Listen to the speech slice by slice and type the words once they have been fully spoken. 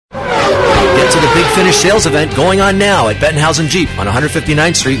Big Finish sales event going on now at Bettenhausen Jeep on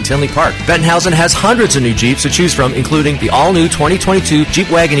 159th Street in Tinley Park. Bettenhausen has hundreds of new Jeeps to choose from, including the all-new 2022 Jeep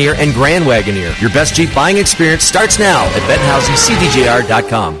Wagoneer and Grand Wagoneer. Your best Jeep buying experience starts now at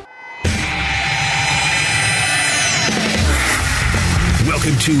BettenhausenCDJR.com.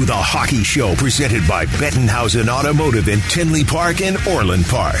 Welcome to The Hockey Show, presented by Bettenhausen Automotive in Tinley Park and Orland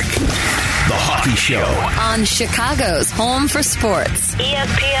Park. The Hockey Show. On Chicago's home for sports.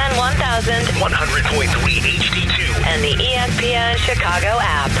 ESPN 1000. 100.3 HD2. And the ESPN Chicago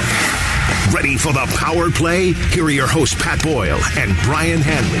app. Ready for the power play? Here are your hosts, Pat Boyle and Brian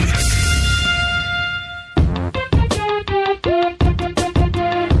Hanley.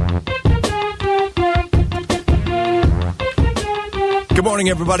 Good morning,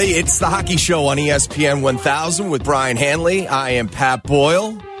 everybody. It's the Hockey Show on ESPN 1000 with Brian Hanley. I am Pat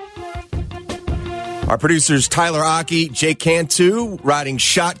Boyle. Our producers, Tyler Aki, Jake Cantu, riding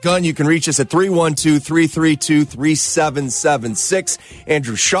shotgun. You can reach us at 312-332-3776.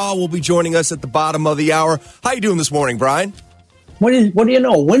 Andrew Shaw will be joining us at the bottom of the hour. How you doing this morning, Brian? What do you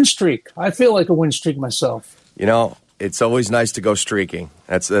know? Win streak. I feel like a win streak myself. You know, it's always nice to go streaking.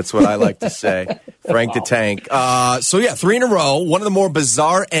 That's what I like to say. Frank the Tank. 3 in a row. One of the more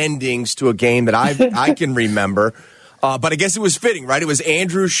bizarre endings to a game that I can remember. But I guess it was fitting, right? It was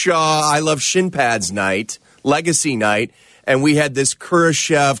Andrew Shaw, I Love Shin Pads night, legacy night, and we had this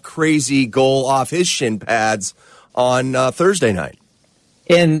Kurashev crazy goal off his shin pads on Thursday night.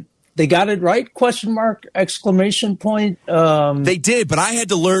 And they got it right? Question mark, exclamation point. They did, but I had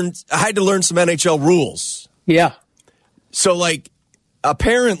to learn some NHL rules. Yeah. So,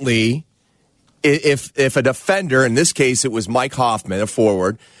 apparently, if a defender, in this case it was Mike Hoffman, a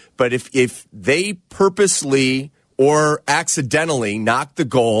forward, but if they purposely or accidentally knock the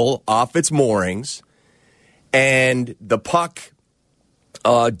goal off its moorings and the puck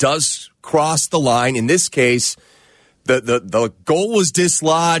does cross the line, in this case, the goal was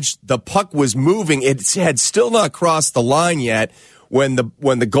dislodged, the puck was moving, it had still not crossed the line yet when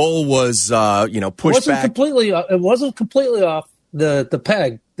the goal was pushed back. It wasn't completely off the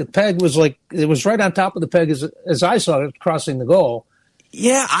peg. The peg was it was right on top of the peg as I saw it crossing the goal.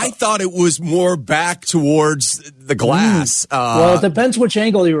 Yeah, I thought it was more back towards the glass. Well, it depends which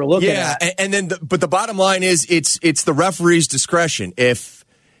angle you were looking at. Yeah, and then but the bottom line is it's the referee's discretion. If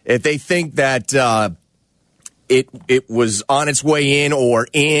they think that it was on its way in or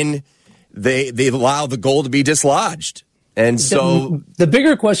in, they allow the goal to be dislodged. And so the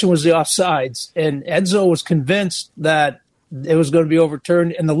bigger question was the offsides, and Edzo was convinced that it was going to be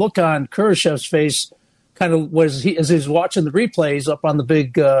overturned, and the look on Kurashev's face kind of was, as he was watching the replays up on the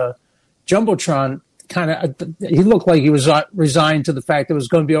big Jumbotron, he looked like he was resigned to the fact that it was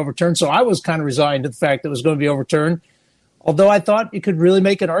going to be overturned. So I was kind of resigned to the fact that it was going to be overturned, although I thought you could really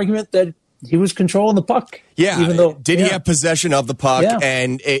make an argument that he was controlling the puck. Yeah, he have possession of the puck? Yeah.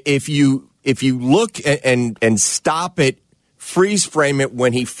 And if you look and stop it, freeze frame it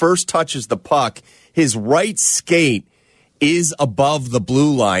when he first touches the puck, his right skate is above the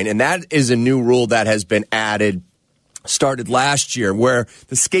blue line, and that is a new rule that has been started last year, where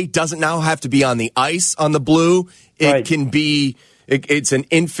the skate doesn't now have to be on the ice on the blue. It can be, it's an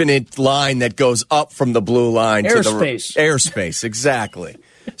infinite line that goes up from the blue line to the airspace. Exactly.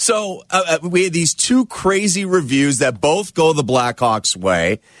 So we had these two crazy reviews that both go the Blackhawks'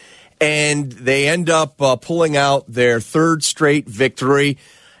 way, and they end up pulling out their third straight victory.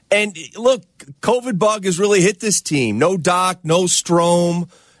 And look, COVID bug has really hit this team. No Doc, no Strome,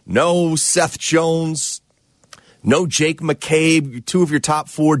 no Seth Jones, no Jake McCabe, two of your top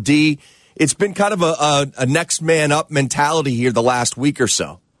 4D. It's been kind of a next man up mentality here the last week or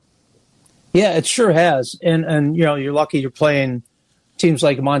so. Yeah, it sure has. And you're lucky you're playing teams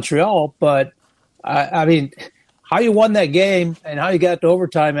like Montreal, but I mean, how you won that game and how you got to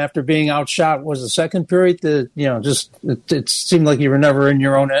overtime after being outshot was the second period. It seemed like you were never in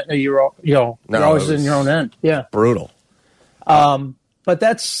your own. You're always in your own end. Yeah, brutal. But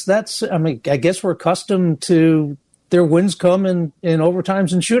that's. I mean, I guess we're accustomed to their wins come in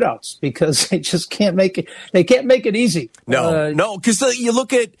overtimes and shootouts because they just can't make it. They can't make it easy. No, because you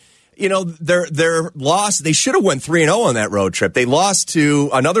look at. Their loss. They should have went 3-0 on that road trip. They lost to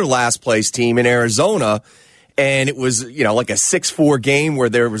another last place team in Arizona. And it was, like a 6-4 game where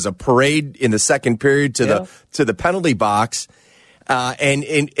there was a parade in the second period to the penalty box.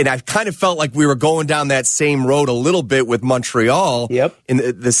 And I kind of felt like we were going down that same road a little bit with Montreal. Yep.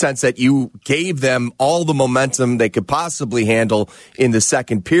 In the sense that you gave them all the momentum they could possibly handle in the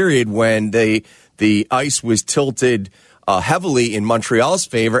second period when the ice was tilted heavily in Montreal's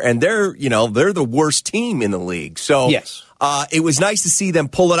favor, and they're the worst team in the league. So yes. It was nice to see them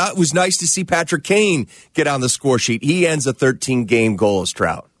pull it out. It was nice to see Patrick Kane get on the score sheet. He ends a 13-game goalless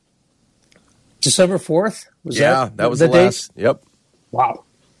drought. December 4th? That was the last. Yep. Wow.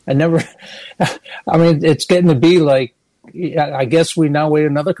 It's getting to be like, I guess we now wait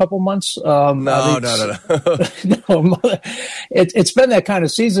another couple months. No. It's been that kind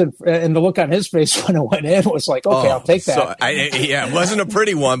of season, and the look on his face when it went in was like, okay, I'll take that. It wasn't a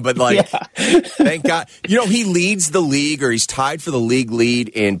pretty one, but thank God. He leads the league, or he's tied for the league lead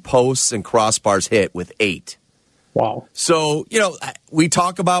in posts and crossbars hit with 8. Wow. So, we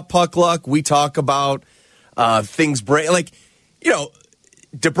talk about puck luck. We talk about things break.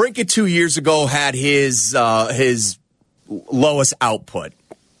 DeBrincat 2 years ago had his lowest output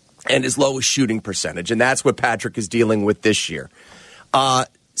and his lowest shooting percentage, and that's what Patrick is dealing with this year.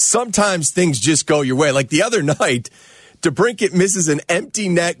 Sometimes things just go your way. Like the other night, DeBrincat misses an empty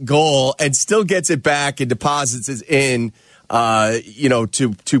net goal and still gets it back and deposits it in,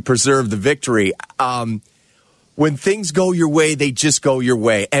 to preserve the victory. When things go your way, they just go your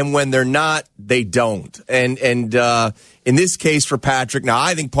way. And when they're not, they don't. And in this case for Patrick, now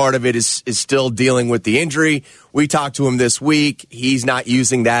I think part of it is still dealing with the injury. We talked to him this week. He's not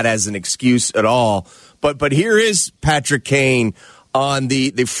using that as an excuse at all. But here is Patrick Kane on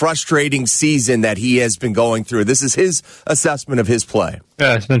the frustrating season that he has been going through. This is his assessment of his play.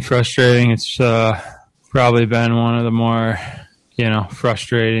 Yeah, it's been frustrating. It's probably been one of the more,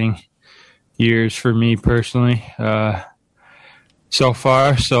 frustrating years for me personally so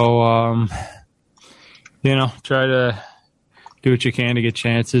far. So, try to do what you can to get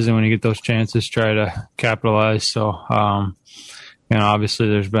chances, and when you get those chances, try to capitalize. So, obviously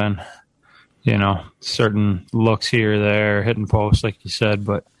there's been, certain looks here or there, hitting posts, like you said,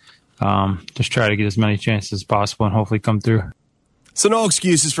 but just try to get as many chances as possible and hopefully come through. So no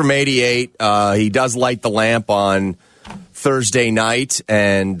excuses from 88. He does light the lamp on Thursday night,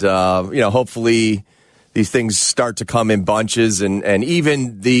 and hopefully these things start to come in bunches, and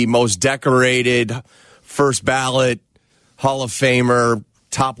even the most decorated first ballot Hall of Famer,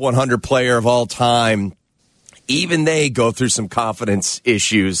 top 100 player of all time, even they go through some confidence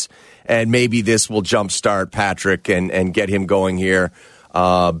issues, and maybe this will jumpstart Patrick and get him going here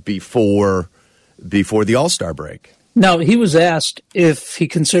before the All-Star break. Now, he was asked if he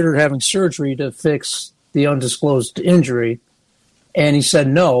considered having surgery to fix the undisclosed injury, and he said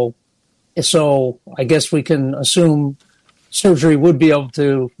no. So I guess we can assume surgery would be able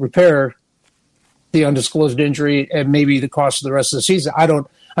to repair the undisclosed injury and maybe the cost of the rest of the season.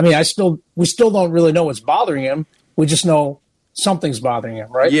 We still don't really know what's bothering him. We just know something's bothering him,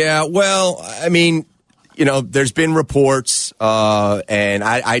 right? Yeah, well, there's been reports, and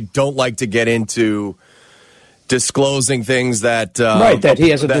I don't like to get into disclosing things that that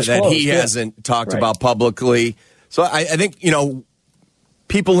he hasn't disclosed. That he hasn't talked about publicly. So I think,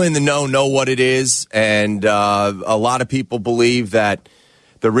 people in the know what it is, and a lot of people believe that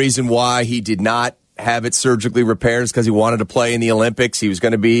the reason why he did not have it surgically repaired is because he wanted to play in the Olympics. He was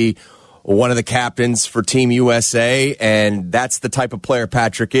going to be one of the captains for Team USA, and that's the type of player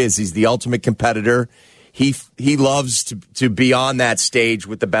Patrick is. He's the ultimate competitor. He loves to be on that stage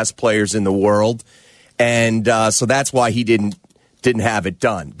with the best players in the world. And so that's why he didn't have it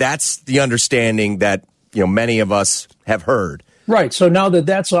done. That's the understanding that many of us have heard. Right. So now that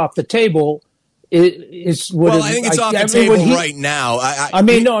that's off the table, I think it's off the table right now.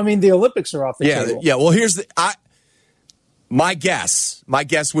 The Olympics are off the table. Yeah. Well, here's my guess. My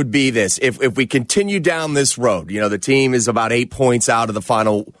guess would be this: if we continue down this road, the team is about 8 points out of the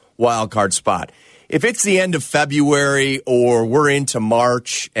final wild card spot. If it's the end of February or we're into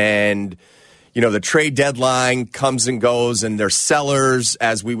March and the trade deadline comes and goes, and they're sellers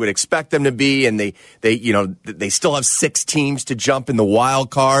as we would expect them to be, and they still have 6 teams to jump in the wild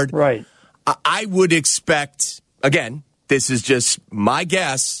card. Right. I would expect, again, this is just my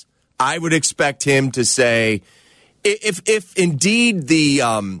guess, I would expect him to say, if indeed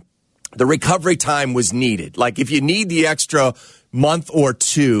the recovery time was needed, like if you need the extra month or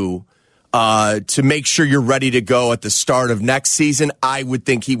two to make sure you're ready to go at the start of next season, I would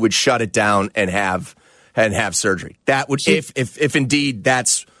think he would shut it down and have surgery. That would, if indeed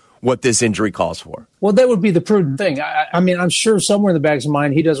that's what this injury calls for. Well, that would be the prudent thing. I'm sure somewhere in the back of his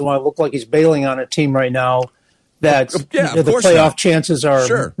mind, he doesn't want to look like he's bailing on a team right now that the playoff chances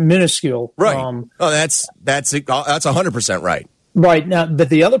are minuscule. Right. That's 100% right. Right. Now, but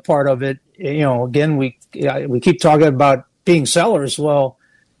the other part of it, again, we keep talking about being sellers. Well,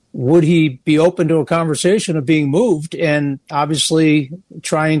 would he be open to a conversation of being moved and obviously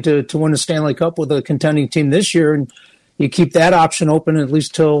trying to win a Stanley Cup with a contending team this year? And, you keep that option open at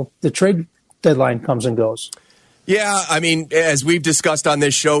least till the trade deadline comes and goes. Yeah, I mean, as we've discussed on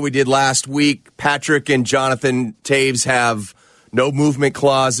this show we did last week, Patrick and Jonathan Toews have no movement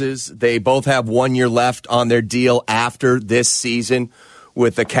clauses. They both have 1 year left on their deal after this season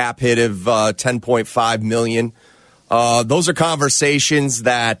with a cap hit of $10.5 million. Those are conversations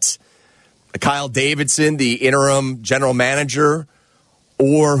that Kyle Davidson, the interim general manager,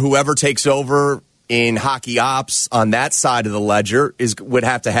 or whoever takes over in hockey ops on that side of the ledger would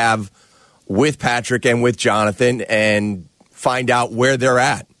have to have with Patrick and with Jonathan and find out where they're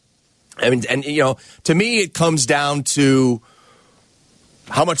at. I mean, and to me, it comes down to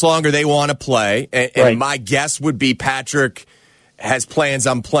how much longer they want to play. And my guess would be Patrick has plans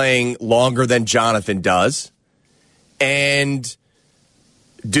on playing longer than Jonathan does. And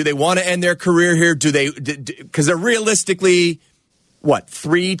do they want to end their career here? Because they're realistically,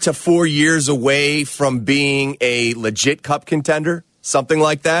 3 to 4 years away from being a legit cup contender? Something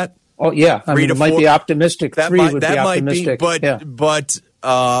like that? Oh, yeah. I mean, it might be optimistic. That might be, but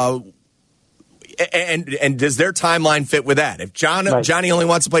and does their timeline fit with that? If Johnny only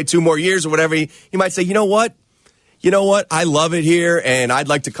wants to play 2 more years or whatever, he might say, you know what? I love it here, and I'd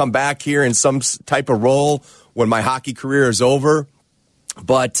like to come back here in some type of role when my hockey career is over.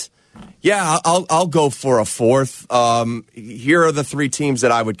 But yeah, I'll go for a fourth. Here are the 3 teams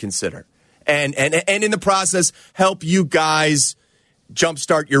that I would consider, and in the process, help you guys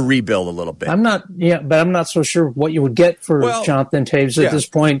jumpstart your rebuild a little bit. But I'm not so sure what you would get for Jonathan Toews at this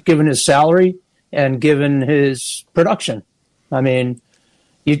point, given his salary and given his production. I mean,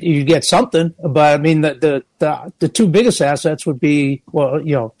 you get something, but I mean the 2 biggest assets would be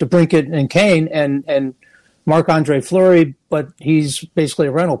DeBrincat and Kane and Marc-Andre Fleury, but he's basically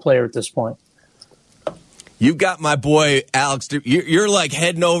a rental player at this point. You got my boy Alex. You're like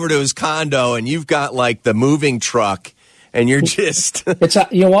heading over to his condo, and you've got like the moving truck. And you're just it's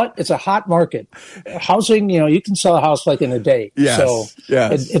a hot market. Housing, you can sell a house like in a day. Yes, so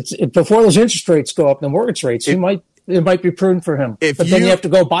yes. It's before those interest rates go up, the mortgage rates, it might be prudent for him. But then you have to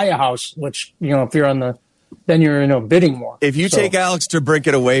go buy a house, which if you're then you're bidding more. If you take Alex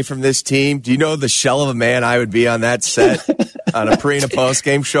DeBrincat away from this team, do you know the shell of a man I would be on that set on a pre and a post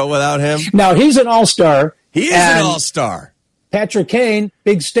game show without him? Now he's an all-star. He is an all-star. Patrick Kane,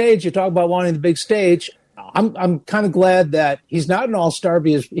 big stage. You talk about wanting the big stage. I'm kind of glad that he's not an all-star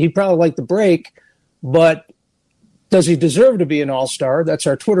because he probably liked the break, but does he deserve to be an all-star? That's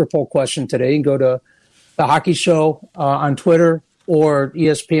our Twitter poll question today. You can go to the Hockey Show on Twitter or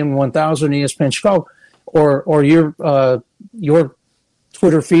ESPN 1000, ESPN Chicago, or your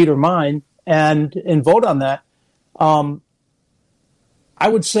Twitter feed or mine and vote on that. I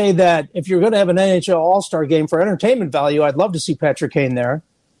would say that if you're going to have an NHL All-Star game for entertainment value, I'd love to see Patrick Kane there.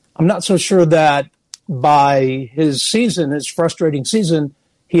 I'm not so sure that by his frustrating season,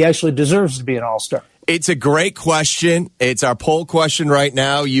 he actually deserves to be an All-Star. It's a great question. It's our poll question right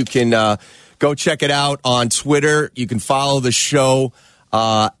now. You can go check it out on Twitter. You can follow the show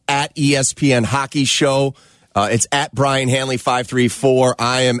at ESPN Hockey Show. It's at Brian Hanley 534.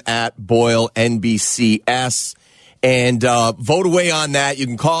 I am at Boyle NBCS. And vote away on that. You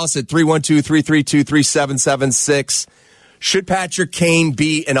can call us at 312-332-3776. Should Patrick Kane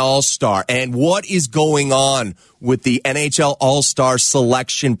be an all-star? And what is going on with the NHL all-star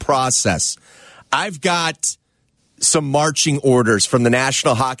selection process? I've got some marching orders from the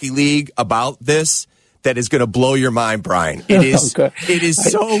National Hockey League about this that is going to blow your mind, Brian. It is It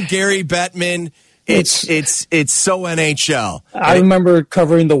is so Gary Bettman. It's so NHL. I remember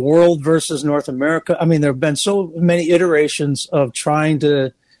covering the world versus North America. I mean, there have been so many iterations of trying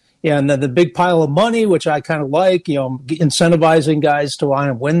to, and then the big pile of money, which I kind of like, incentivizing guys to want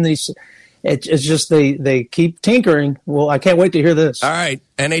to win these. It's just they keep tinkering. Well, I can't wait to hear this. All right,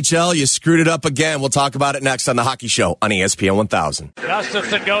 NHL, you screwed it up again. We'll talk about it next on The Hockey Show on ESPN 1000.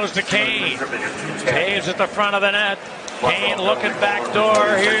 Gustafsson goes to Kane. Toews at the front of the net. Kane looking back door.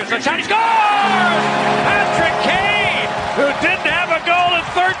 Here's the shot. He scores! Patrick Kane, who didn't have a goal in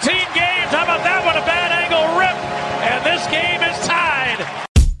 13 games. How about that one? A bad angle rip. And this game is tied.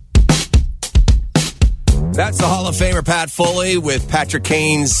 That's the Hall of Famer Pat Foley with Patrick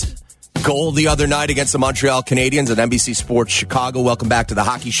Kane's goal the other night against the Montreal Canadiens at NBC Sports Chicago. Welcome back to The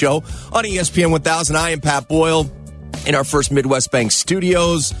Hockey Show on ESPN 1000. I am Pat Boyle in our first Midwest Bank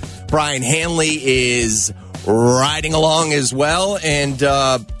studios. Brian Hanley is riding along as well. And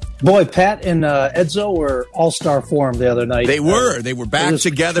boy, Pat and Edzo were all-star form the other night. They were back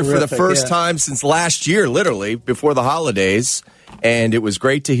together terrific, for the first time since last year, literally before the holidays. And it was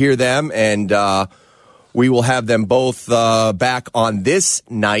great to hear them. And we will have them both back on this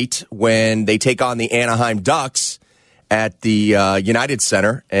night when they take on the Anaheim Ducks at the United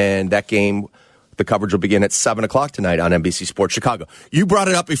Center, and that game, the coverage will begin at 7 o'clock tonight on NBC Sports Chicago. You brought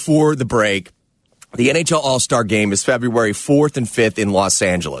it up before the break. The NHL All-Star Game is February 4th and 5th in Los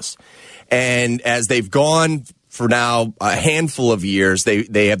Angeles. And as they've gone for now a handful of years,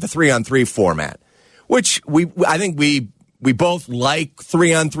 they have the 3-on-3 format, which I think we both like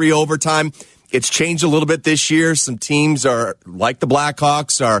 3-on-3 overtime. It's changed a little bit this year. Some teams are, like the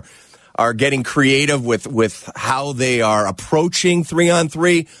Blackhawks, are getting creative with how they are approaching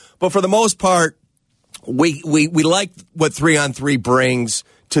 3-on-3. But for the most part, we like what 3-on-3 brings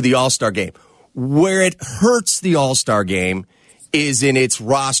to the All-Star Game. Where it hurts the All-Star Game is in its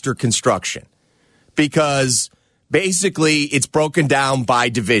roster construction, because basically it's broken down by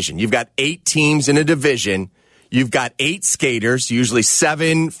division. You've got 8 teams in a division. You've got 8 skaters, usually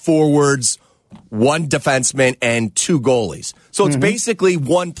 7 forwards, 1 defenseman, and 2 goalies. So it's basically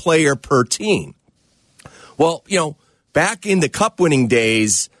 1 player per team. Well, back in the Cup-winning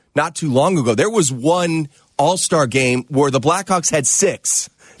days, not too long ago, there was one All-Star Game where the Blackhawks had 6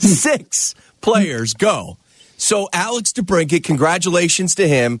 players go. So Alex DeBrincat, congratulations to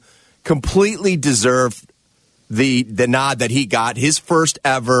him, completely deserved the nod that he got. His first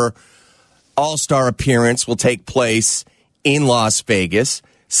ever All-Star appearance will take place in Las Vegas.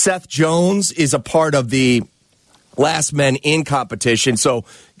 Seth Jones is a part of the Last Men In competition. So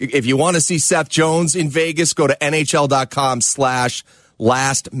if you want to see Seth Jones in Vegas, go to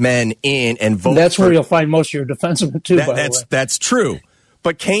NHL.com/lastmenin and vote. That's where you'll find most of your defensemen too, by the way. That's true.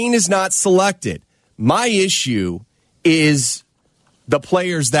 But Kane is not selected. My issue is the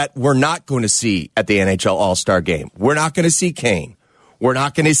players that we're not going to see at the NHL All-Star Game. We're not going to see Kane. We're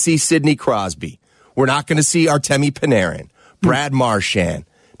not going to see Sidney Crosby. We're not going to see Artemi Panarin, Brad Marchand,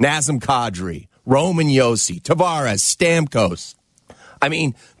 Nazem Kadri, Roman Josi, Tavares, Stamkos. I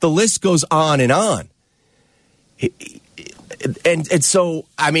mean, the list goes on and on. And so,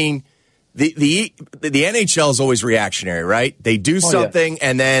 I mean, the NHL is always reactionary, right? They do something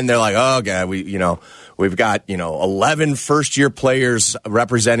and then they're like, oh God, we've got 11 first-year players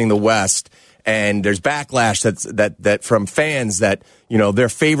representing the West, and there's backlash that from fans that their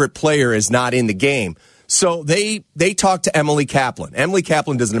favorite player is not in the game. So they talked to Emily Kaplan. Emily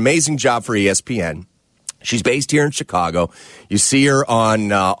Kaplan does an amazing job for ESPN. She's based here in Chicago. You see her on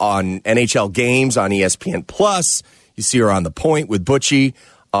NHL games on ESPN Plus. You see her on The Point with Butchie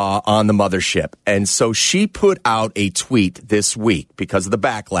on the mothership. And so she put out a tweet this week because of the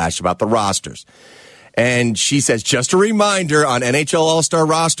backlash about the rosters. And she says, just a reminder on NHL All-Star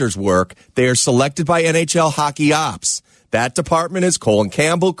rosters work, they are selected by NHL Hockey Ops. That department is Colin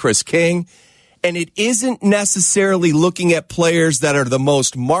Campbell, Chris King, and it isn't necessarily looking at players that are the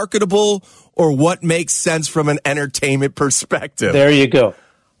most marketable or what makes sense from an entertainment perspective. There you go.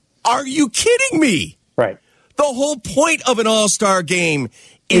 Are you kidding me? Right. The whole point of an All-Star game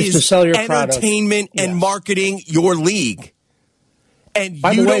is to sell your entertainment and marketing your league. And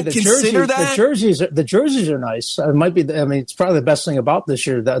by you the way, don't consider that? The jerseys are nice. It might be. It's probably the best thing about this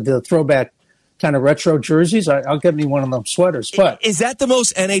year. The throwback kind of retro jerseys. I'll get me one of them sweaters. But is that the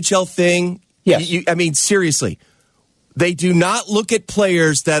most NHL thing? Yes. Seriously, they do not look at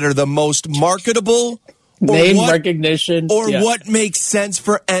players that are the most marketable, name recognition, or what makes sense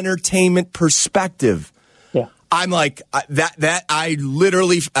for entertainment perspective. Yeah, I'm like that. I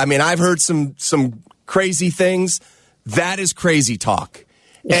literally. I've heard some crazy things. That is crazy talk.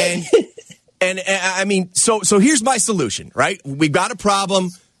 And so here's my solution, right? We've got a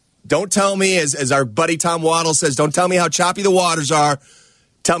problem. Don't tell me, as our buddy Tom Waddle says, don't tell me how choppy the waters are.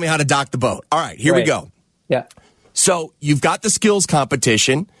 Tell me how to dock the boat. All right, here we go. Yeah. So you've got the skills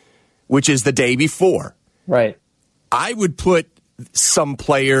competition, which is the day before. Right. I would put some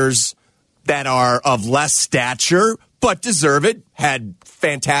players that are of less stature, but deserve it, had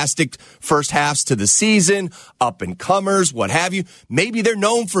fantastic first halves to the season, up-and-comers, what have you. Maybe they're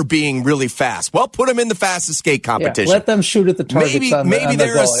known for being really fast. Well, put them in the fastest skate competition. Yeah, let them shoot at the targets. Maybe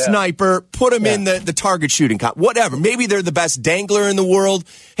they're a sniper. Put them in the target shooting whatever. Maybe they're the best dangler in the world.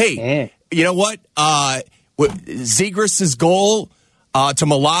 Hey, you know what? Zegras' goal to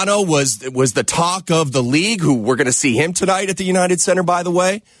Milano was the talk of the league, who we're going to see him tonight at the United Center, by the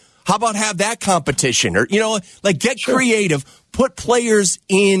way. How about have that competition? Or, get creative. Put players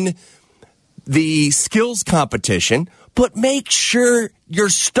in the skills competition, but make sure your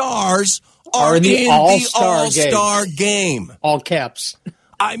stars are in the All-Star game. All caps.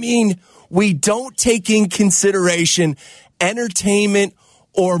 We don't take in consideration entertainment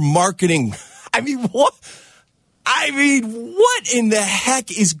or marketing. What? What in the heck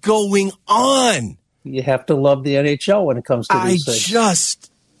is going on? You have to love the NHL when it comes to these things.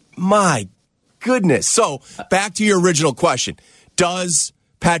 My goodness. So, back to your original question. Does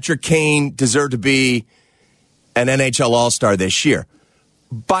Patrick Kane deserve to be an NHL All-Star this year?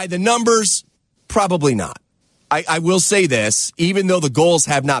 By the numbers, probably not. I will say this, even though the goals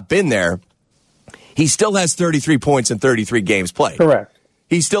have not been there, he still has 33 points in 33 games played. Correct.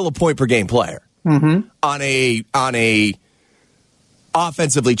 He's still a point-per-game player on a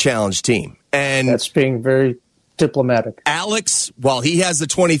offensively challenged team. And that's being very diplomatic. Alex, while he has the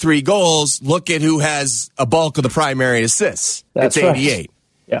 23 goals, look at who has a bulk of the primary assists. That's it's 88. Right.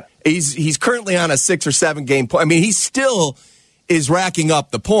 Yeah. He's currently on a 6 or 7 game point. I mean, he still is racking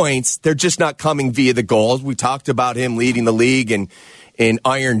up the points. They're just not coming via the goals. We talked about him leading the league in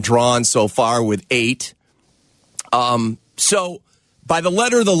iron drawn so far with 8. So by the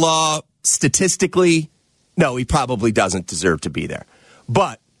letter of the law, statistically, no, he probably doesn't deserve to be there.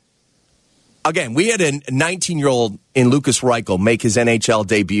 But again, we had a 19-year-old in Lucas Reichel make his NHL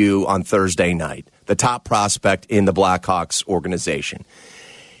debut on Thursday night, the top prospect in the Blackhawks organization.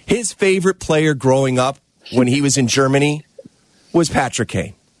 His favorite player growing up when he was in Germany was Patrick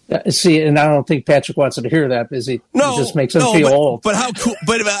Kane. See, and I don't think Patrick wants to hear that because it just makes him feel old. But how cool?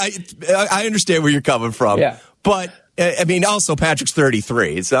 But I understand where you're coming from. Yeah. But I mean, also Patrick's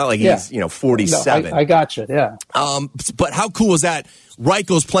 33. It's not like he's 47. No, I got you. Yeah. But how cool is that?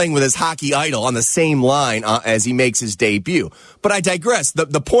 Reichel's playing with his hockey idol on the same line as he makes his debut. But I digress.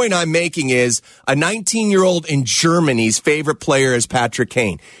 The point I'm making is a 19-year-old in Germany's favorite player is Patrick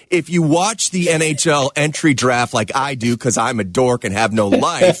Kane. If you watch the NHL entry draft like I do, because I'm a dork and have no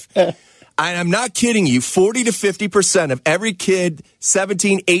life, I'm not kidding you, 40 to 50% of every kid,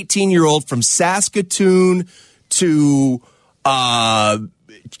 17, 18-year-old from Saskatoon to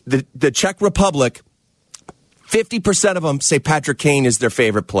the Czech Republic, 50% of them say Patrick Kane is their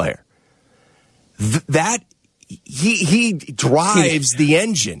favorite player. He drives the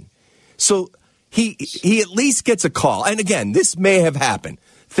engine. So he at least gets a call. And again, this may have happened.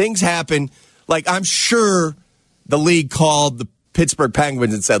 Things happen. Like, I'm sure the league called the Pittsburgh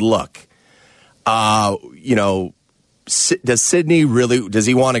Penguins and said, look, does Sidney really, does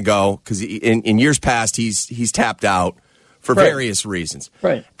he want to go? Because in years past, he's tapped out for various reasons.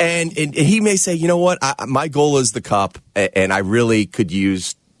 Right. And he may say, you know what, my goal is the cup, and I really could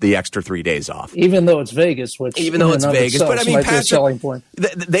use the extra 3 days off. Even though it's Vegas, but I mean, Patrick, selling point.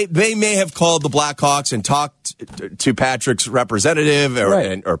 They may have called the Blackhawks and talked to Patrick's representative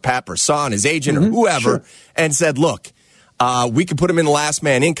or Pat Brisson, his agent, or whoever, and said, look, we could put him in the last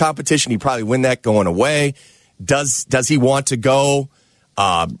man in competition. He'd probably win that going away. Does he want to go?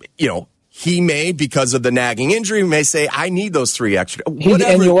 He may, because of the nagging injury, may say, I need those 3 extra. And you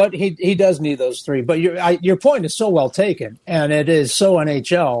know what? He does need those 3. But your point is so well taken, and it is so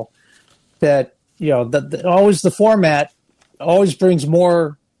NHL that, always the format always brings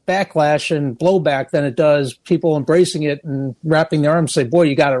more backlash and blowback than it does people embracing it and wrapping their arms and say, boy,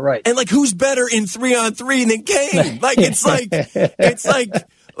 you got it right. And, who's better in 3-on-3 than Kane?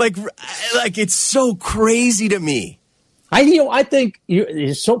 It's so crazy to me. I think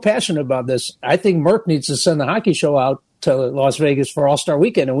he's so passionate about this. I think Merck needs to send the hockey show out to Las Vegas for All-Star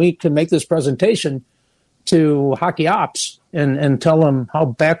Weekend, and we can make this presentation to hockey ops and tell them how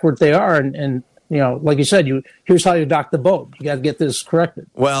backward they are. And like you said, here's how you dock the boat. You got to get this corrected.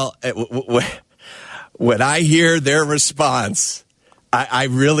 Well, when I hear their response, I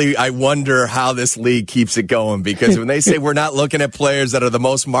wonder how this league keeps it going, because when they say we're not looking at players that are the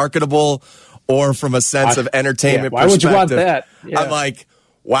most marketable or from a sense of entertainment why perspective, would you want that? Yeah. I'm like,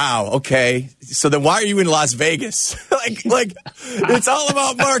 wow, okay. So then why are you in Las Vegas? like it's all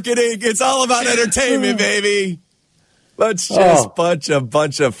about marketing. It's all about entertainment, baby. Let's just bunch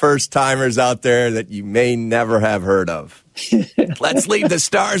of first timers out there that you may never have heard of. Let's leave the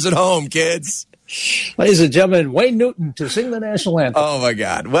stars at home, kids. Ladies and gentlemen, Wayne Newton to sing the national anthem. Oh my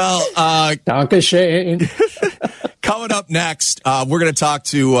God. Well, Danke Shane. Coming up next, we're going to talk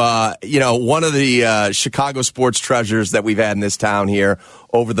to, one of the Chicago sports treasures that we've had in this town here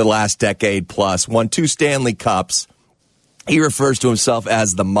over the last decade plus. Won 2 Stanley Cups. He refers to himself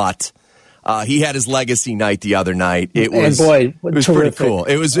as the Mutt. He had his legacy night the other night. It was pretty cool.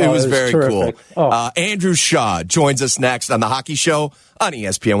 It was very terrific. cool. Andrew Shaw joins us next on the Hockey Show on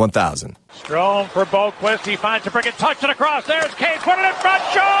ESPN 1000. Strome for Boquist. He finds a frickin' touch it across. There's Kane. Put it in front.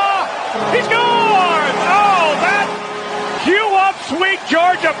 Shaw. He scores. Oh, that cue up sweet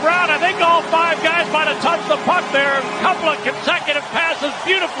Georgia Brown. I think all 5 guys might have touched the puck there. A couple of consecutive passes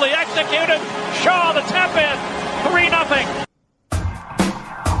beautifully executed. Shaw the tap in. 3-0.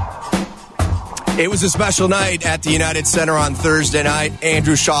 It was a special night at the United Center on Thursday night.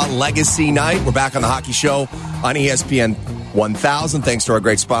 Andrew Shaw Legacy Night. We're back on the Hockey Show on ESPN 1000. Thanks to our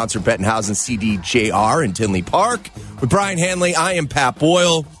great sponsor, Bettenhausen CDJR in Tinley Park. With Brian Hanley, I am Pat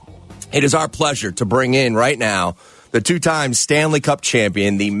Boyle. It is our pleasure to bring in right now the two-time Stanley Cup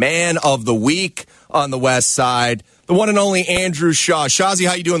champion, the man of the week on the West Side, the one and only Andrew Shaw. Shawzy,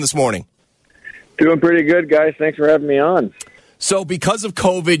 how you doing this morning? Doing pretty good, guys. Thanks for having me on. So because of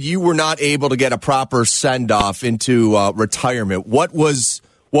COVID, you were not able to get a proper send-off into retirement. What was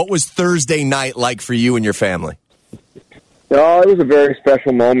Thursday night like for you and your family? It was a very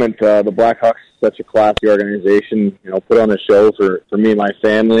special moment. The Blackhawks, such a classy organization, put on a show for me and my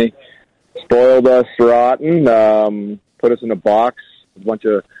family. Spoiled us rotten, put us in a box, a bunch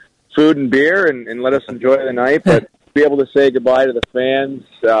of food and beer, and let us enjoy the night. But to be able to say goodbye to the fans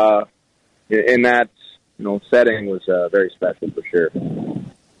in that setting was very special for sure.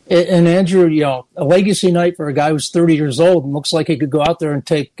 And Andrew, a legacy night for a guy who's 30 years old and looks like he could go out there and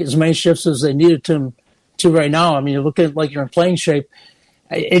take as many shifts as they needed to right now. I mean, you look at like you're in playing shape.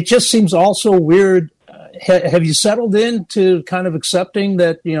 It just seems also weird. Have you settled into kind of accepting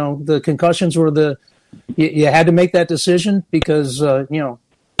that, the concussions were you had to make that decision because,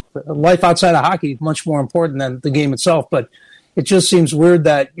 life outside of hockey is much more important than the game itself. But it just seems weird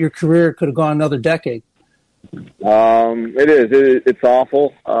that your career could have gone another decade. It is. It's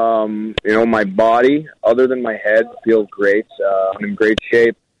awful. My body, other than my head, feels great. I'm in great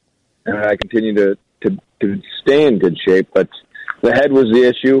shape, and I continue to stay in good shape. But the head was the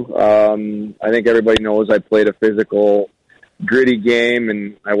issue. I think everybody knows I played a physical, gritty game,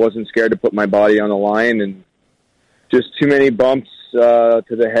 and I wasn't scared to put my body on the line. And just too many bumps to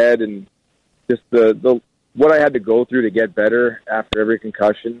the head, and just the what I had to go through to get better after every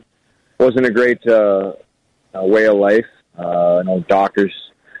concussion wasn't a great way of life. Doctors'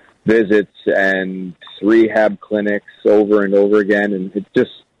 visits and rehab clinics over and over again, and it just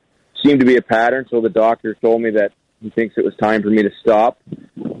seemed to be a pattern. So the doctor told me that he thinks it was time for me to stop.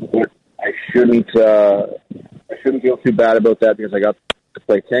 But I shouldn't feel too bad about that because I got to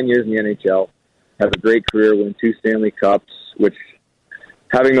play 10 years in the NHL, have a great career, win 2 Stanley Cups, which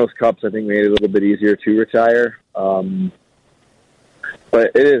having those cups I think made it a little bit easier to retire. But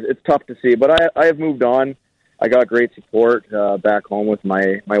it's tough to see. But I have moved on. I got great support back home with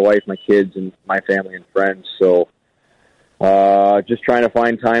my wife, my kids, and my family and friends. So just trying to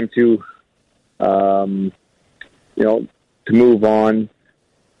find time to move on.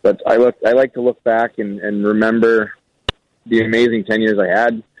 But I like to look back and remember the amazing 10 years I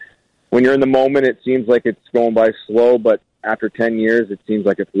had. When you're in the moment, it seems like it's going by slow, but after 10 years, it seems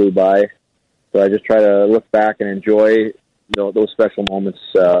like it flew by. So I just try to look back and enjoy those special moments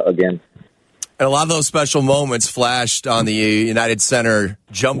again. And a lot of those special moments flashed on the United Center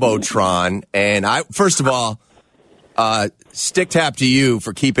Jumbotron. And first of all, stick tap to you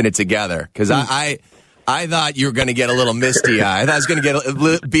for keeping it together, because I thought you were going to get a little misty eye. I thought it was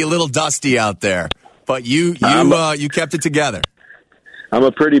going to be a little dusty out there, but you kept it together. I'm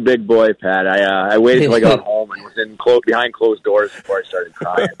a pretty big boy, Pat. I waited till I got home and was behind closed doors before I started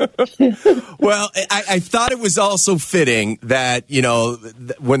crying. Well, I thought it was also fitting that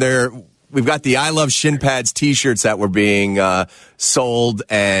when we've got the I Love Shin Pads T-shirts that were being sold,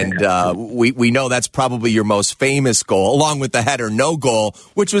 and we know that's probably your most famous goal, along with the header no goal,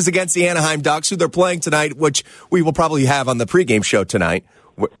 which was against the Anaheim Ducks, who they're playing tonight, which we will probably have on the pregame show tonight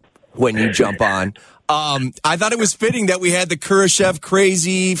when you jump on. I thought it was fitting that we had the Kurashev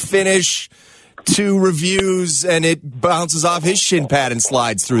crazy finish, 2 reviews, and it bounces off his shin pad and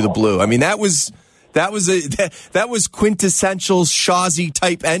slides through the blue. I mean, that was quintessential Shawzy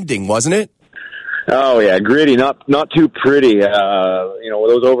type ending, wasn't it? Oh yeah, gritty, not too pretty.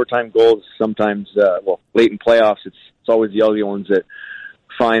 Those overtime goals sometimes, late in playoffs, it's always the ugly ones that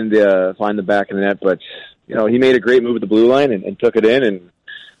find the back of the net. But he made a great move at the blue line and took it in, and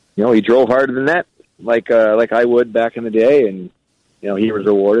he drove hard to the net like I would back in the day, and he was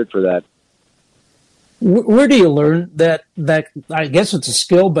rewarded for that. Where do you learn that? I guess it's a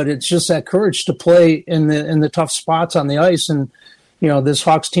skill, but it's just that courage to play in the tough spots on the ice. And this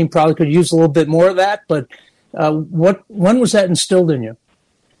Hawks team probably could use a little bit more of that. But when was that instilled in you?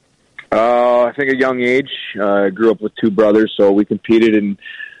 I think at a young age. I grew up with 2 brothers, so we competed in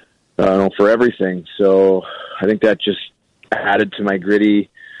for everything. So I think that just added to my gritty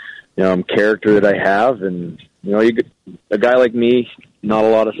character that I have. And a guy like me, not a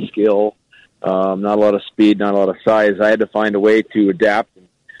lot of skill. Not a lot of speed, not a lot of size. I had to find a way to adapt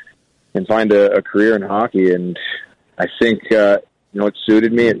and find a career in hockey. And I think, it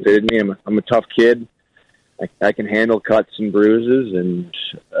suited me. It fitted me. I'm a tough kid. I can handle cuts and bruises, and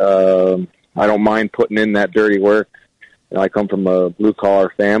I don't mind putting in that dirty work. I come from a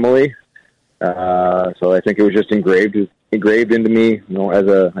blue-collar family, so I think it was just engraved engraved into me, as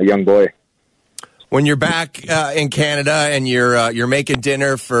a young boy. When you're back in Canada and you're making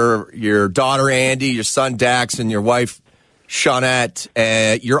dinner for your daughter Andy, your son Dax, and your wife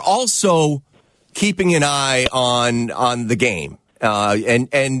Shawnette, you're also keeping an eye on the game.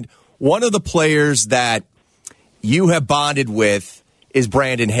 And one of the players that you have bonded with is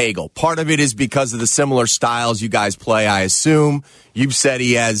Brandon Hagel. Part of it is because of the similar styles you guys play, I assume. You've said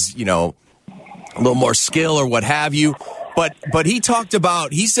he has, a little more skill or what have you. But he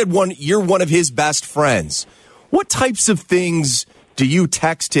said you're one of his best friends. What types of things do you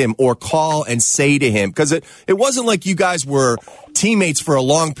text him or call and say to him? Because it wasn't like you guys were teammates for a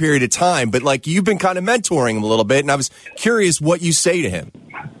long period of time, but like you've been kind of mentoring him a little bit, and I was curious what you say to him.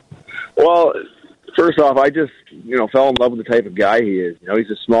 Well, first off, I just, fell in love with the type of guy he is. He's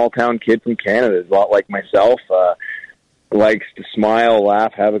a small-town kid from Canada, a lot like myself, likes to smile,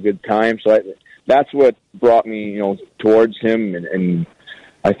 laugh, have a good time. So that's what brought me, towards him, and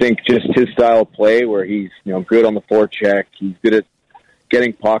I think just his style of play where he's, good on the forecheck, he's good at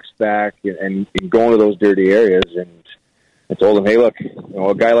getting pucks back and going to those dirty areas. And I told him, hey, look,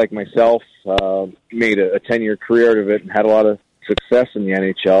 a guy like myself made a 10-year career out of it and had a lot of success in the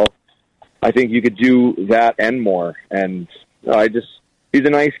NHL. I think you could do that and more. And he's a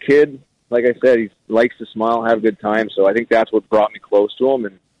nice kid. Like I said, he likes to smile, have a good time. So I think that's what brought me close to him.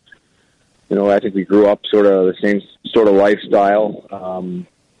 And, I think we grew up sort of the same sort of lifestyle,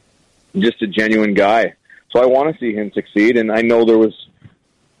 just a genuine guy. So I want to see him succeed. And I know there was,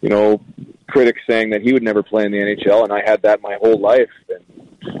 critics saying that he would never play in the NHL, and I had that my whole life.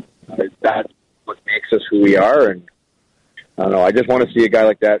 And that's what makes us who we are. And I don't know, I just want to see a guy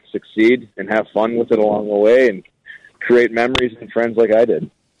like that succeed and have fun with it along the way and create memories and friends like I did.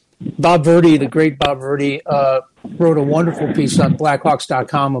 Bob Verdi, the great Bob Verdi, wrote a wonderful piece on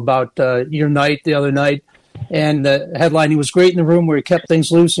Blackhawks.com about your night the other night. And the headline, he was great in the room where he kept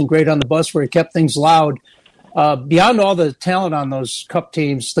things loose and great on the bus where he kept things loud. Beyond all the talent on those cup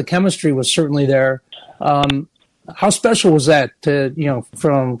teams, the chemistry was certainly there. How special was that to,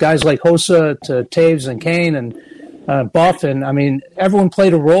 from guys like Hossa to Taves and Kane and Buff? And I mean, everyone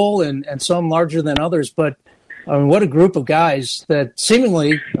played a role and some larger than others, but what a group of guys that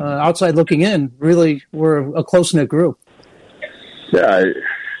seemingly, outside looking in, really were a close-knit group. Yeah,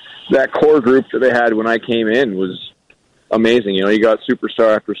 that core group that they had when I came in was amazing. You got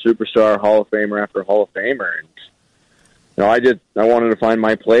superstar after superstar, Hall of Famer after Hall of Famer. And, I wanted to find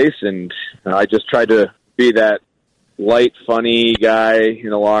my place, and I just tried to be that light, funny guy in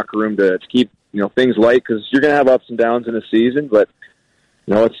the locker room to keep, things light, because you're going to have ups and downs in a season, but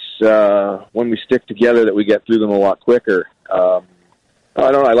it's when we stick together that we get through them a lot quicker. I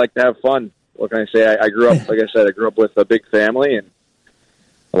don't know. I like to have fun. What can I say? I grew up, like I said, I grew up with a big family and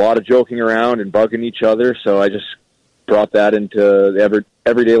a lot of joking around and bugging each other. So I just brought that into the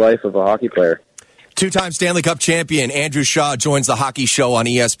everyday life of a hockey player. Two-time Stanley Cup champion Andrew Shaw joins the Hockey Show on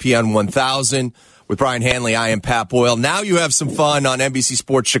ESPN 1000. With Brian Hanley, I am Pat Boyle. Now you have some fun on NBC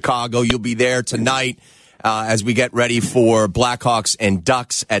Sports Chicago. You'll be there tonight as we get ready for Blackhawks and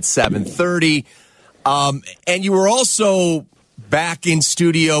Ducks at 7:30. And you were also back in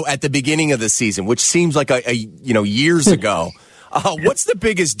studio at the beginning of the season, which seems like years ago. What's the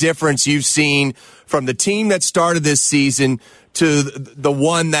biggest difference you've seen from the team that started this season to the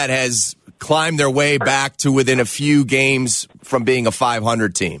one that has climbed their way back to within a few games from being a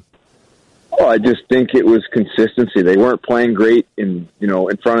 500 team? Well, I just think it was consistency. They weren't playing great in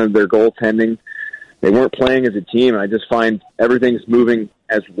front of their goaltending. They weren't playing as a team. I just find everything's moving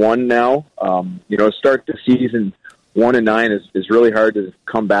as one now. Start the season 1-9 is really hard to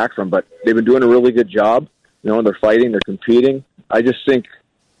come back from, but they've been doing a really good job. They're fighting, they're competing. I just think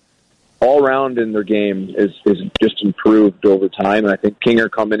all around in their game is just improved over time, and I think Kinger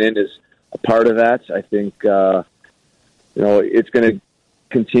coming in is a part of that. I think it's going to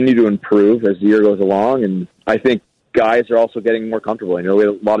continue to improve as the year goes along, and I think guys are also getting more comfortable. We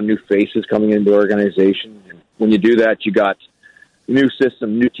have a lot of new faces coming into the organization, and when you do that, you got a new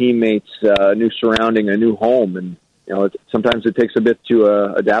system, new teammates, new surrounding, a new home, and sometimes it takes a bit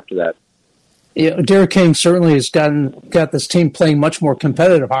to adapt to that. Yeah, Derek King certainly has got this team playing much more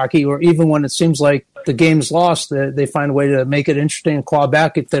competitive hockey, or even when it seems like the game's lost, they find a way to make it interesting and claw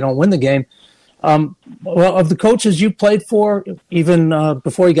back if they don't win the game. Well, of the coaches you played for, even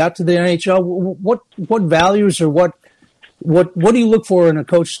before you got to the NHL, what values or what do you look for in a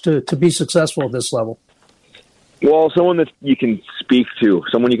coach to be successful at this level? Well, someone that you can speak to,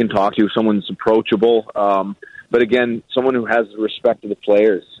 someone you can talk to, someone that's approachable. But again, someone who has the respect of the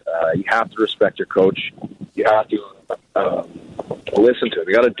players. You have to respect your coach. You have to listen to them.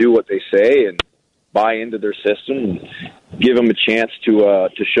 You got to do what they say and buy into their system. give them a chance to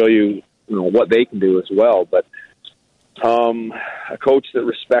show you, what they can do as well. But a coach that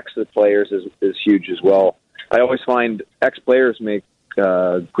respects the players is huge as well. I always find ex-players make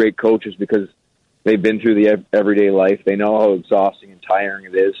great coaches because they've been through the everyday life. They know how exhausting and tiring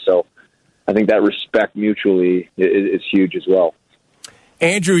it is. So I think that respect mutually is huge as well.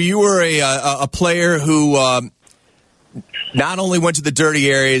 Andrew, you were a player who not only went to the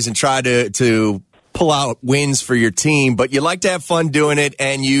dirty areas and tried to pull out wins for your team, but you like to have fun doing it,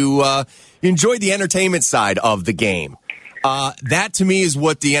 and you enjoyed the entertainment side of the game. That, to me, is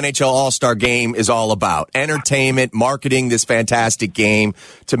what the NHL All-Star Game is all about. Entertainment, marketing this fantastic game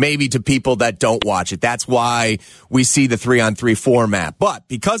to people that don't watch it. That's why we see the 3-on-3 format. But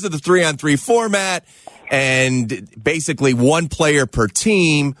because of the 3-on-3 format and basically one player per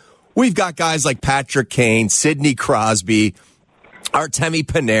team, we've got guys like Patrick Kane, Sidney Crosby, Artemi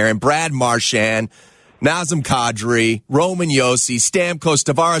Panarin, Brad Marchand, Nazem Kadri, Roman Josi, Stamkos,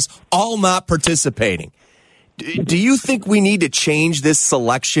 Tavares, all not participating. Do you think we need to change this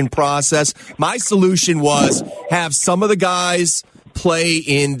selection process? My solution was have some of the guys play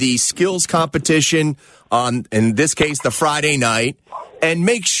in the skills competition on, in this case, the Friday night, and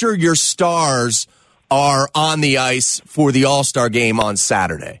make sure your stars are on the ice for the All-Star Game on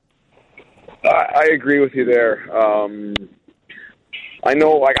Saturday. I agree with you there. I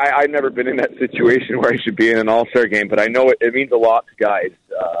know, I've never been in that situation where I should be in an All-Star Game, but I know it means a lot to guys.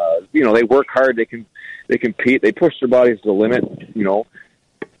 They work hard. They compete. They push their bodies to the limit,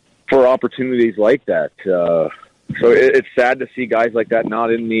 for opportunities like that. So it's sad to see guys like that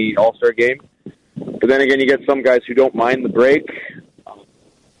not in the All-Star Game. But then again, you get some guys who don't mind the break.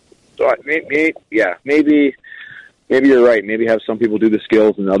 So maybe you're right. Maybe have some people do the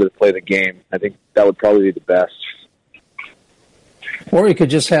skills and others play the game. I think that would probably be the best. Or you could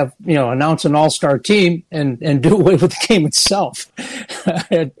just have, announce an all-star team and do away with the game itself.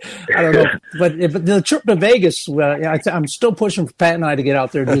 I don't know. But the trip to Vegas, I'm still pushing for Pat and I to get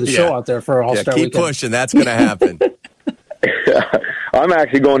out there and do the show out there for All-Star Keep Weekend. Pushing. That's going to happen. I'm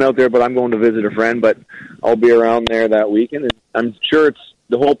actually going out there, but I'm going to visit a friend. But I'll be around there that weekend. And I'm sure it's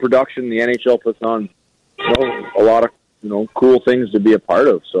the whole production the NHL puts on, a lot of cool things to be a part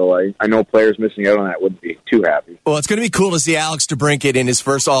of. So I know players missing out on that wouldn't be too happy. Well, it's going to be cool to see Alex DeBrincat in his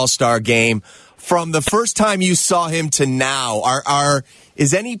first All-Star Game. From the first time you saw him to now,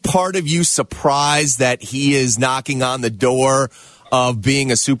 is any part of you surprised that he is knocking on the door of being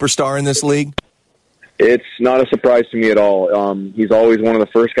a superstar in this league? It's not a surprise to me at all. He's always one of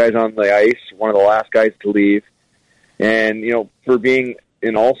the first guys on the ice, one of the last guys to leave. And, for being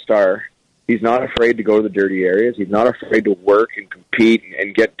an All-Star, he's not afraid to go to the dirty areas. He's not afraid to work and compete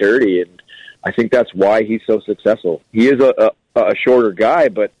and get dirty. And I think that's why he's so successful. He is a shorter guy,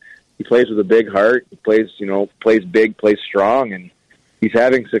 but he plays with a big heart. He plays big, plays strong, and he's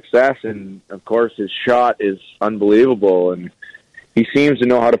having success. And of course, his shot is unbelievable. And he seems to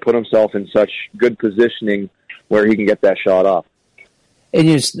know how to put himself in such good positioning where he can get that shot off. And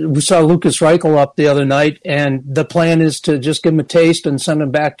we saw Lucas Reichel up the other night, and the plan is to just give him a taste and send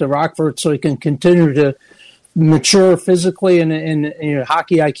him back to Rockford so he can continue to mature physically and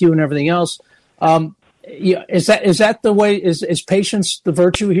hockey IQ and everything else. Is that the way? Is patience the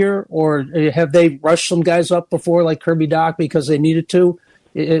virtue here, or have they rushed some guys up before, like Kirby Dach, because they needed to?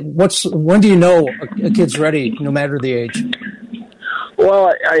 When do you know a kid's ready, no matter the age?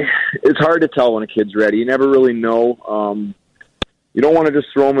 Well, it's hard to tell when a kid's ready. You never really know. You don't want to just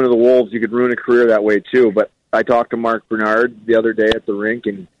throw him into the wolves. You could ruin a career that way, too. But I talked to Mark Bernard the other day at the rink,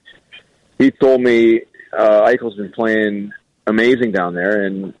 and he told me Eichel's been playing amazing down there.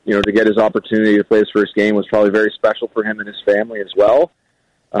 And, to get his opportunity to play his first game was probably very special for him and his family as well.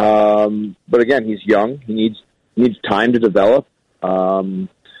 But, again, he's young. He needs time to develop.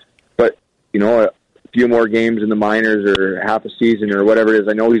 But, a few more games in the minors or half a season or whatever it is,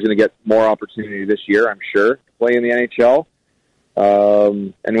 I know he's going to get more opportunity this year, I'm sure, to play in the NHL.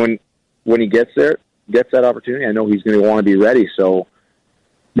 And when he gets that opportunity, I know he's going to want to be ready. So,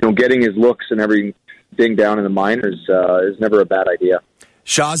 getting his looks and everything down in the minors is never a bad idea.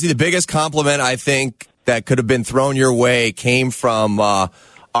 Shazzy, the biggest compliment I think that could have been thrown your way came from our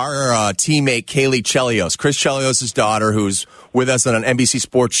teammate Kaylee Chelios, Chris Chelios' daughter, who's with us on NBC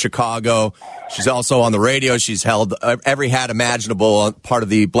Sports Chicago. She's also on the radio. She's held every hat imaginable, part of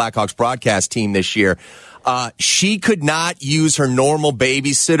the Blackhawks broadcast team this year. She could not use her normal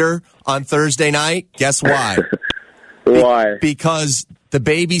babysitter on Thursday night. Guess why? Why? Because the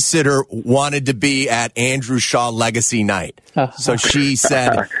babysitter wanted to be at Andrew Shaw Legacy Night. So she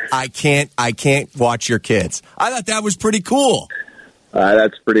said, I can't watch your kids. I thought that was pretty cool.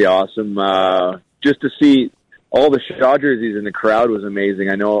 That's pretty awesome. Just to see all the Shaw jerseys in the crowd was amazing.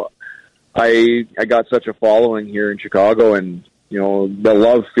 I know I got such a following here in Chicago, and the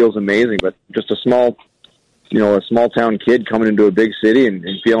love feels amazing. But just a small town kid coming into a big city and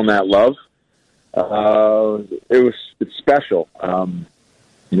feeling that love, it's special.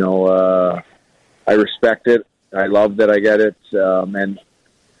 I respect it. I love that I get it, and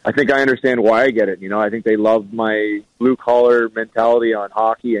I think I understand why I get it. I think they love my blue-collar mentality on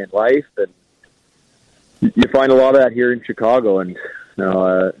hockey and life, and you find a lot of that here in Chicago, and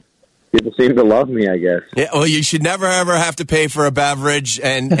people seem to love me, I guess. Yeah, well, you should never, ever have to pay for a beverage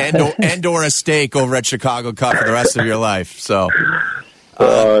and or a steak over at Chicago Cup for the rest of your life, so...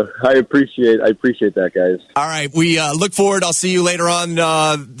 I appreciate that, guys. All right, we look forward. I'll see you later on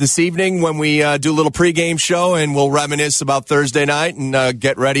this evening when we do a little pregame show, and we'll reminisce about Thursday night and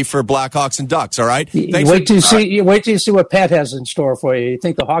get ready for Blackhawks and Ducks. All right. Wait till you see what Pat has in store for you. You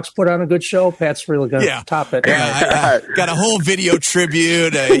think the Hawks put on a good show? Pat's really going to top it. Yeah, I got a whole video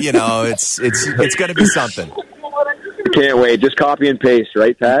tribute. It's going to be something. Can't wait. Just copy and paste,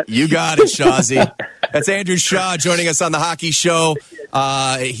 right, Pat? You got it, Shawzy. That's Andrew Shaw joining us on the Hockey Show.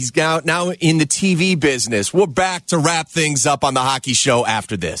 He's now in the TV business. We're back to wrap things up on the Hockey Show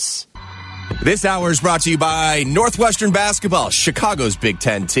after this. This hour is brought to you by Northwestern Basketball, Chicago's Big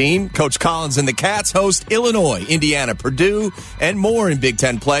Ten team. Coach Collins and the Cats host Illinois, Indiana, Purdue, and more in Big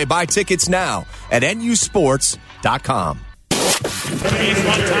Ten play. Buy tickets now at nusports.com.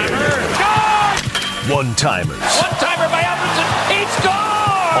 One-timers. One-timer by Albertson. He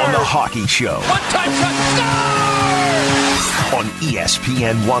scores! On the Hockey Show. One-time shot. On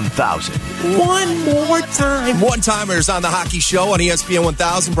ESPN 1000. One more time. One-timers on the Hockey Show on ESPN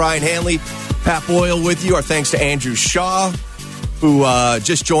 1000. Brian Hanley, Pat Boyle with you. Our thanks to Andrew Shaw, who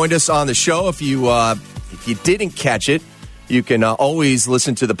just joined us on the show. If you didn't catch it, you can always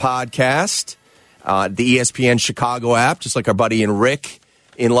listen to the podcast, the ESPN Chicago app, just like our buddy Rick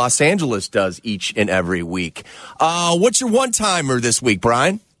in Los Angeles does each and every week. What's your one-timer this week,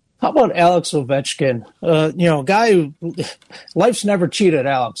 Brian? How about Alex Ovechkin? A guy who life's never cheated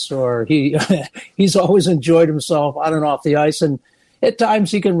Alex, or he's always enjoyed himself on and off the ice, and at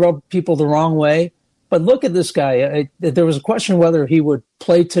times he can rub people the wrong way. But look at this guy. There was a question whether he would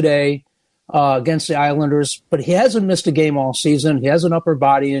play today against the Islanders, but he hasn't missed a game all season. He has an upper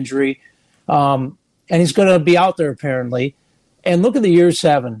body injury, and he's going to be out there apparently. And look at the years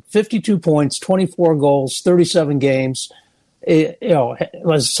having 52 points, 24 goals, 37 games. As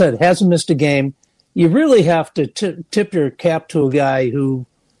I said, hasn't missed a game. You really have to tip your cap to a guy who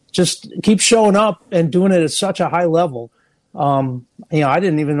just keeps showing up and doing it at such a high level. I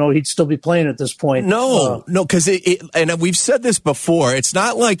didn't even know he'd still be playing at this point. No, because and we've said this before. It's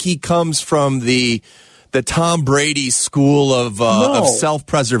not like he comes from the Tom Brady school of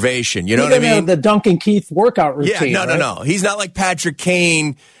self-preservation. You know what I mean? The Duncan Keith workout routine. Yeah, no. He's not like Patrick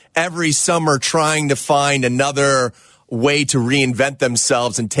Kane every summer trying to find another way to reinvent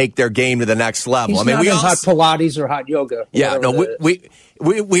themselves and take their game to the next level. He's not in hot Pilates or hot yoga. Yeah, no,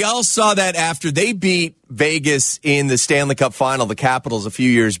 we all saw that after they beat Vegas in the Stanley Cup final, the Capitals, a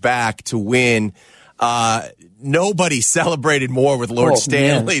few years back to win. Nobody celebrated more with Lord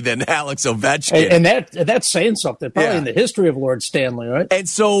Stanley than Alex Ovechkin. And that's saying something, probably in the history of Lord Stanley, right? And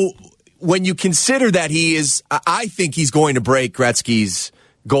so when you consider that I think he's going to break Gretzky's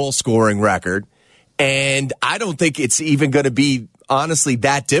goal-scoring record, and I don't think it's even going to be, honestly,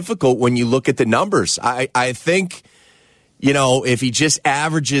 that difficult when you look at the numbers. I think, if he just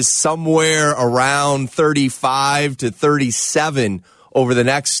averages somewhere around 35 to 37 over the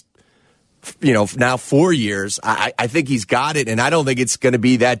next now 4 years, I think he's got it, and I don't think it's going to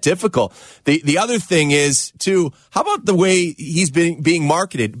be that difficult. The other thing is, too, how about the way he's being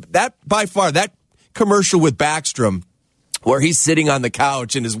marketed? That, by far, that commercial with Backstrom, where he's sitting on the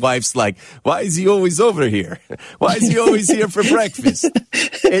couch and his wife's like, why is he always over here? Why is he always here for breakfast?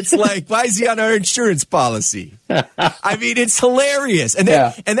 It's like, why is he on our insurance policy? I mean, it's hilarious. And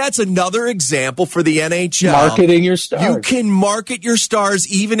that's another example for the NHL. Marketing your stars. You can market your stars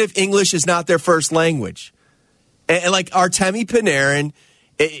even if English is not their first language. And like Artemi Panarin,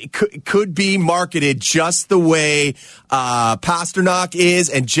 it could be marketed just the way Pasternak is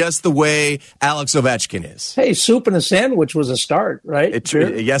and just the way Alex Ovechkin is. Hey, Soup and a Sandwich was a start, right?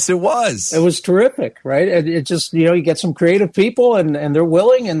 Yes, it was. It was terrific, right? It just, you get some creative people and they're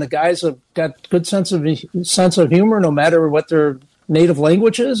willing, and the guys have got good sense of humor no matter what their native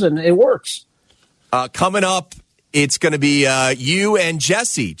language is, and it works. Coming up, it's going to be you and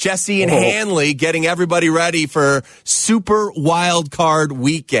Jesse and Hanley getting everybody ready for Super Wild Card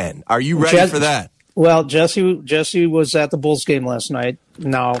Weekend. Are you ready for that? Well, Jesse was at the Bulls game last night.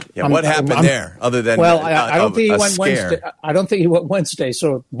 Now, what happened there? Other than I don't think he went scare. Wednesday. I don't think he went Wednesday.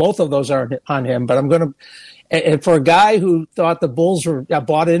 So both of those are on him. But I'm going to. And for a guy who thought the Bulls were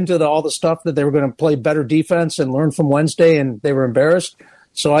bought into all the stuff that they were going to play better defense and learn from Wednesday, and they were embarrassed.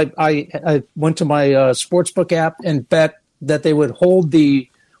 So I went to my sportsbook app and bet that they would hold the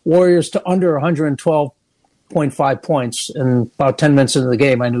Warriors to under 112.5 points. And about 10 minutes into the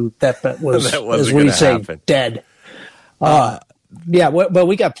game, I knew that bet was, as we say, dead. But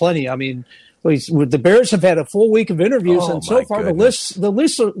we got plenty. I mean, the Bears have had a full week of interviews, and so far the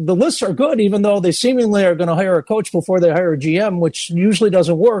lists are good, even though they seemingly are going to hire a coach before they hire a GM, which usually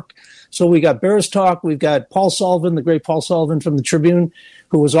doesn't work. So we got Bears talk. We've got Paul Sullivan, the great Paul Sullivan from the Tribune,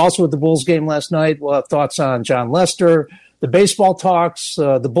 who was also at the Bulls game last night. We'll have thoughts on John Lester, the baseball talks,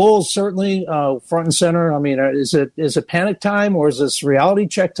 the Bulls certainly front and center. I mean, is it panic time or is this reality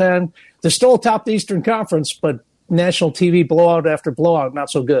check time? They're still atop the Eastern Conference, but national TV blowout after blowout,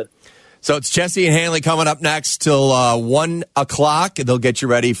 not so good. So it's Jesse and Hanley coming up next till 1 o'clock. They'll get you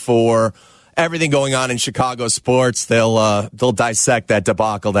ready for everything going on in Chicago sports. They'll dissect that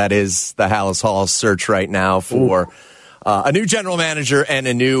debacle that is the Hallis Hall search right now for a new general manager and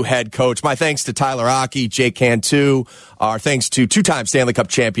a new head coach. My thanks to Tyler Aki, Jake Cantu. Our thanks to two-time Stanley Cup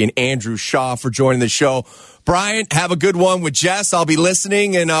champion Andrew Shaw for joining the show. Brian, have a good one with Jess. I'll be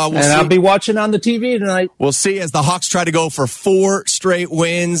listening, and I'll be watching on the TV tonight. We'll see as the Hawks try to go for 4 straight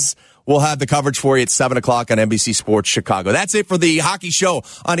wins. We'll have the coverage for you at 7 o'clock on NBC Sports Chicago. That's it for the Hockey Show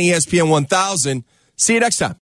on ESPN 1000. See you next time.